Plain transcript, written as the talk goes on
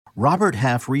Robert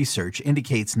Half research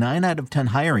indicates 9 out of 10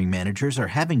 hiring managers are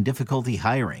having difficulty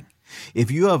hiring.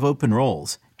 If you have open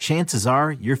roles, chances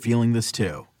are you're feeling this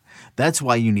too. That's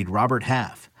why you need Robert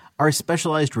Half. Our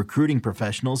specialized recruiting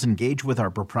professionals engage with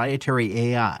our proprietary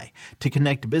AI to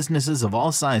connect businesses of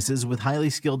all sizes with highly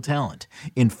skilled talent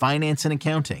in finance and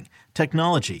accounting,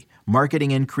 technology,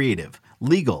 marketing and creative,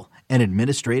 legal, and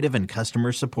administrative and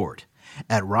customer support.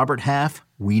 At Robert Half,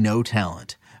 we know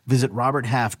talent. Visit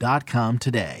roberthalf.com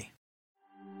today.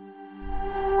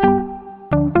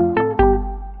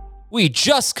 We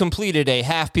just completed a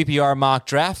half PPR mock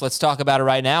draft. Let's talk about it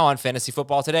right now on Fantasy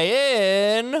Football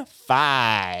Today in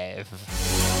 5.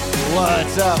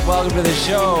 What's up? Welcome to the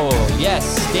show.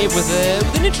 Yes, Dave with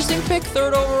an interesting pick,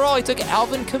 3rd overall. He took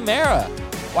Alvin Kamara.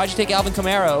 Why'd you take Alvin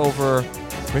Kamara over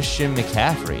Christian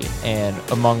McCaffrey and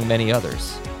among many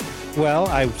others? Well,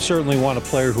 I certainly want a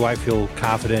player who I feel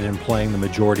confident in playing the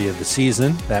majority of the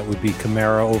season. That would be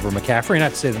Kamara over McCaffrey.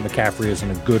 Not to say that McCaffrey isn't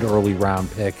a good early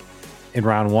round pick in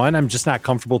round 1. I'm just not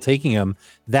comfortable taking him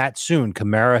that soon.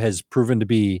 Kamara has proven to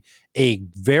be a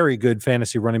very good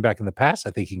fantasy running back in the past.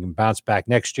 I think he can bounce back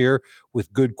next year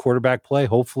with good quarterback play.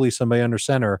 Hopefully somebody under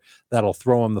center that'll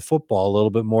throw him the football a little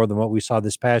bit more than what we saw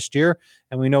this past year.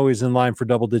 And we know he's in line for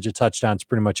double-digit touchdowns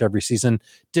pretty much every season.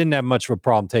 Didn't have much of a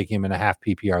problem taking him in a half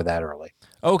PPR that early.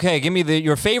 Okay, give me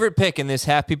your favorite pick in this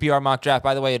half PPR mock draft.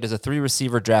 By the way, it is a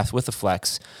 3-receiver draft with a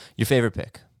flex. Your favorite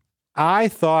pick? I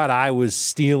thought I was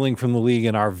stealing from the league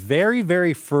in our very,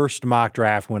 very first mock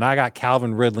draft when I got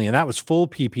Calvin Ridley, and that was full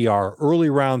PPR, early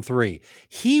round 3.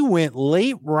 He went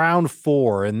late round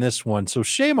 4 in this one, so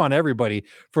shame on everybody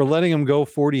for letting him go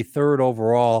 43rd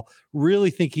overall. Really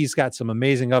think he's got some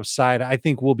amazing upside. I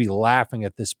think we'll be laughing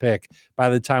at this pick by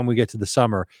the time we get to the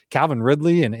summer. Calvin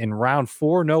Ridley in round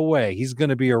 4, no way. He's going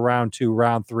to be a round 2,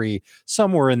 round 3,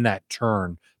 somewhere in that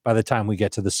turn by the time we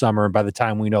get to the summer and by the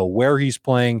time we know where he's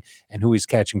playing and who he's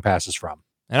catching passes from.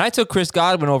 And I took Chris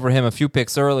Godwin over him a few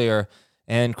picks earlier.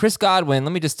 And Chris Godwin,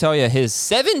 let me just tell you, his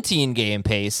 17-game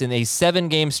pace in a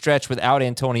 7-game stretch without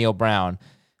Antonio Brown,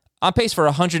 on pace for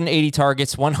 180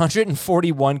 targets,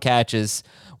 141 catches,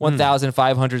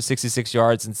 1,566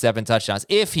 yards, and 7 touchdowns.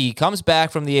 If he comes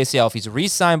back from the ACL, if he's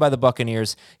re-signed by the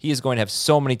Buccaneers, he is going to have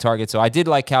so many targets. So I did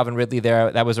like Calvin Ridley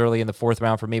there. That was early in the 4th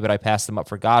round for me, but I passed him up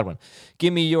for Godwin.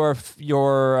 Give me your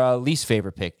least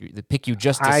favorite pick, the pick you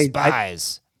just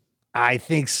despise. I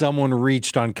think someone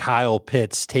reached on Kyle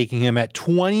Pitts, taking him at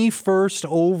 21st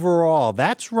overall.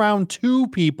 That's round 2,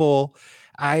 people.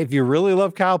 If you really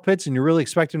love Kyle Pitts and you really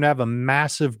expect him to have a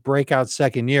massive breakout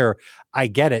second year, I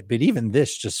get it. But even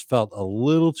this just felt a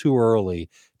little too early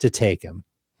to take him.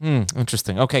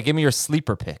 Interesting. Okay, give me your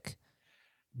sleeper pick.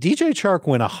 DJ Chark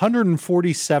went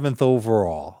 147th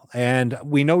overall, and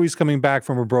we know he's coming back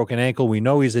from a broken ankle. We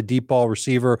know he's a deep ball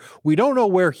receiver. We don't know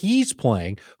where he's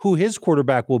playing, who his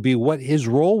quarterback will be, what his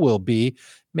role will be.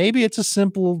 Maybe it's a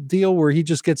simple deal where he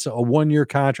just gets a 1-year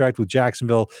contract with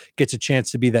Jacksonville, gets a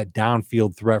chance to be that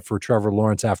downfield threat for Trevor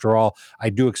Lawrence. After all, I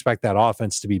do expect that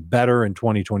offense to be better in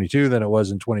 2022 than it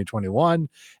was in 2021.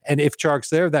 And if Chark's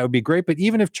there, that would be great. But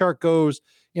even if Chark goes,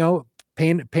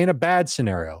 paint a bad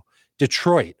scenario,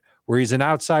 Detroit, where he's an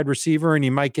outside receiver and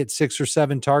he might get 6 or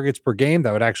 7 targets per game,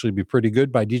 that would actually be pretty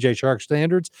good by DJ Chark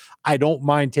standards. I don't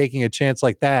mind taking a chance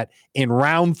like that in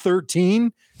round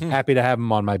 13. Happy to have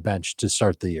him on my bench to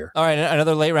start the year. All right,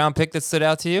 another late round pick that stood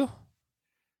out to you?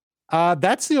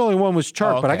 That's the only one was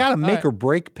Chark, okay. But I got a make or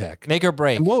break pick. Make or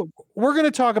break. And we're going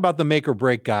to talk about the make or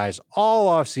break guys all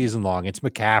off season long. It's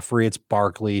McCaffrey, it's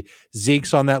Barkley,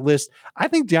 Zeke's on that list. I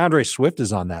think DeAndre Swift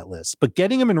is on that list, but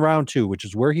getting him in round 2, which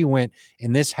is where he went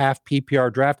in this half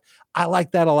PPR draft, I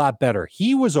like that a lot better.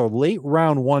 He was a late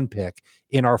round 1 pick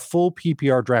in our full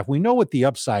PPR draft. We know what the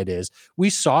upside is. We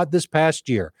saw it this past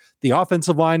year. The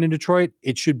offensive line in Detroit,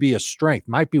 it should be a strength.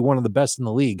 Might be one of the best in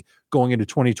the league going into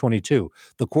 2022.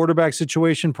 The quarterback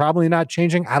situation probably not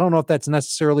changing. I don't know if that's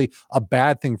necessarily a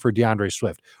bad thing for DeAndre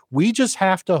Swift. We just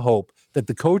have to hope that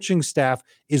the coaching staff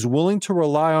is willing to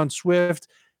rely on Swift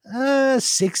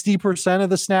 60% of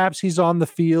the snaps he's on the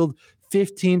field,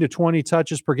 15 to 20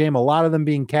 touches per game, a lot of them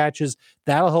being catches.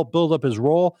 That'll help build up his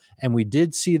role. And we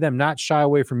did see them not shy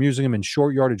away from using him in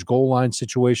short yardage goal line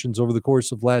situations over the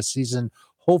course of last season.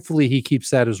 Hopefully he keeps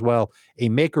that as well. A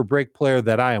make or break player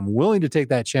that I am willing to take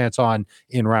that chance on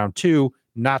in round 2,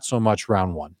 not so much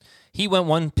round 1. He went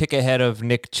 1 pick ahead of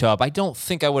Nick Chubb. I don't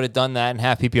think I would have done that in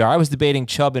half PPR. I was debating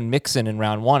Chubb and Mixon in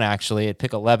round 1, actually. At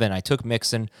pick 11, I took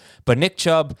Mixon. But Nick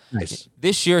Chubb, nice.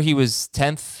 This year he was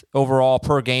 10th overall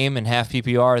per game in half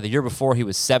PPR. The year before he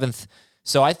was 7th.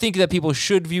 So I think that people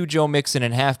should view Joe Mixon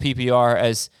in half PPR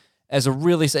as a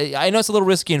really... I know it's a little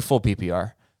risky in full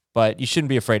PPR, but you shouldn't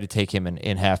be afraid to take him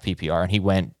in half PPR. And he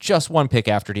went just one pick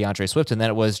after DeAndre Swift, and then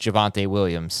it was Javonte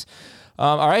Williams.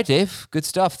 All right, Dave, good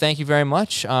stuff. Thank you very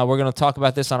much. We're going to talk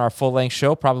about this on our full-length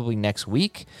show probably next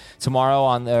week. Tomorrow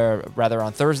on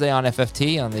Thursday on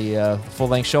FFT, on the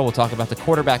full-length show, we'll talk about the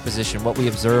quarterback position, what we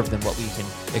observed and what we can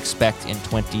expect in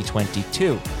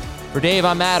 2022. For Dave,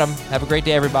 I'm Adam. Have a great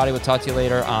day, everybody. We'll talk to you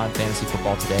later on Fantasy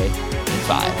Football Today in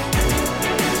 5.